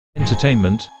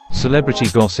entertainment, celebrity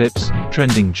gossips,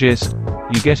 trending gist,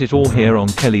 you get it all here on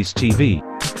Kelly's TV.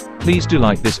 Please do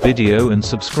like this video and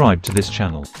subscribe to this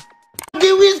channel.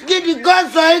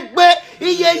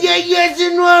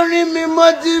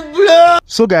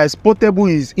 So guys, Portable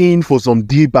is in for some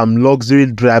deep and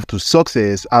luxury drive to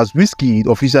success as Wizkid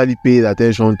officially paid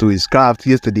attention to his craft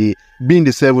yesterday, being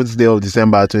the 7th day of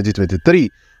December 2023.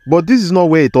 But this is not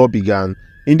where it all began.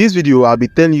 In this video, I'll be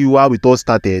telling you how it all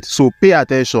started, so pay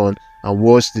attention and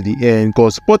watch to the end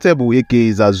because Portable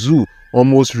aka Zazu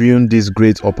almost ruined this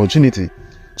great opportunity.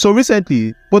 So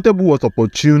recently, Portable was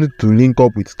opportune to link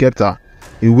up with Skepta,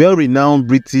 a well-renowned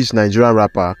British Nigerian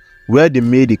rapper, where they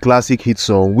made a classic hit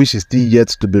song which is still yet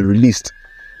to be released.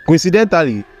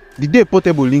 Coincidentally, the day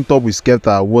Portable linked up with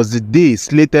Skepta was the day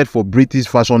slated for British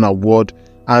Fashion Award,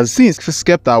 and since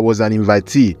Skepta was an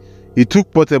invitee, he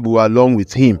took Portable along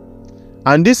with him.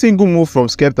 And this single move from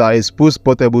Skepta exposed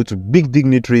Portable to big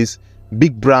dignitaries,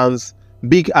 big brands,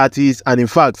 big artists, and in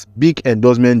fact, big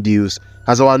endorsement deals,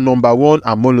 as our #1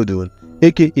 Amolodun,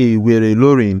 aka Were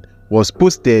Lorin, was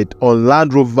posted on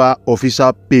Land Rover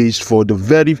official page for the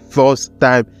very first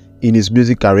time in his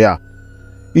music career.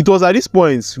 It was at this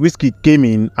point Wizkid came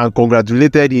in and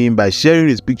congratulated him by sharing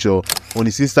his picture on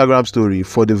his Instagram story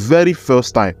for the very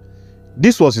first time.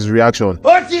 This was his reaction.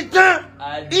 Where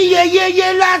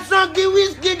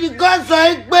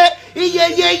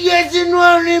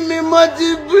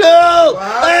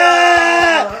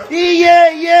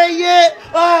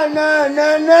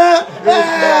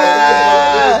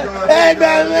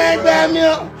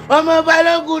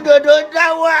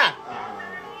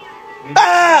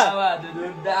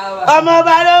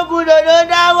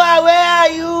are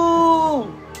you?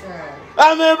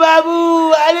 I'm a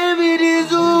babu, I live in the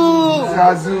zoo.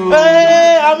 Zazu.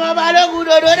 Hey, I'm a balogu,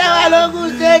 do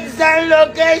sex and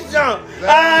location.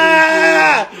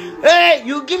 Hey,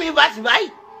 you give me back.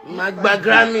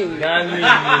 Grammy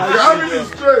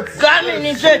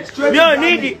straight. You don't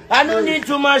need it. I don't need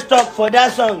too much talk for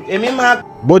that song.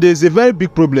 But there's a very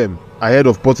big problem ahead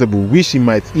of Portable, which he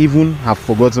might even have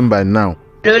forgotten by now.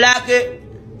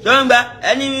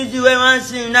 Any music we want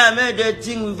sing now, make the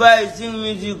thing before I sing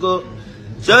music.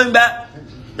 Don't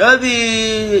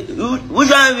be which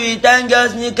one we thank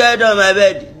just naked on my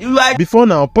bed. Before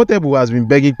now, Portable has been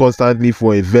begging constantly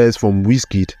for a verse from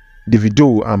Wizkid,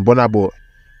 Davido, and Burna Boy.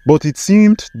 But it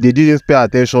seemed they didn't pay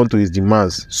attention to his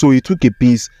demands, so he took a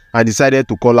piece and decided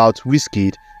to call out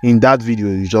Wizkid in that video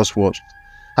you just watched.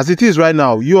 As it is right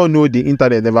now, you all know the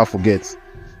internet never forgets.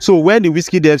 So when the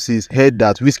Wizkid FCs heard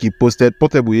that Wizkid posted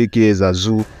Portable aka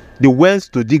Zazu, they went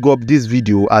to dig up this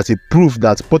video as a proof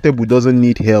that Portable doesn't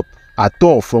need help at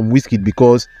all from Wizkid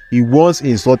because he once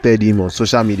insulted him on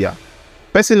social media.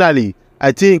 Personally,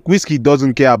 I think Wizkid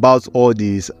doesn't care about all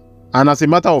this, and as a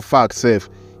matter of fact sef,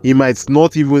 he might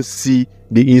not even see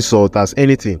the insult as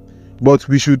anything. But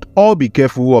we should all be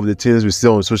careful of the things we say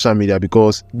on social media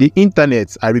because the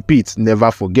internet, I repeat, never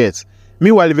forgets.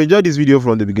 Meanwhile, if you enjoyed this video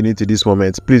from the beginning to this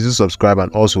moment, please do subscribe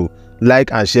and also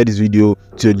like and share this video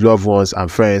to your loved ones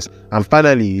and friends. And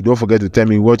finally, don't forget to tell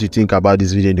me what you think about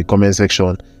this video in the comment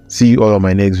section. See you all on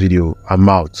my next video. I'm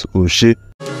out. Oh shit.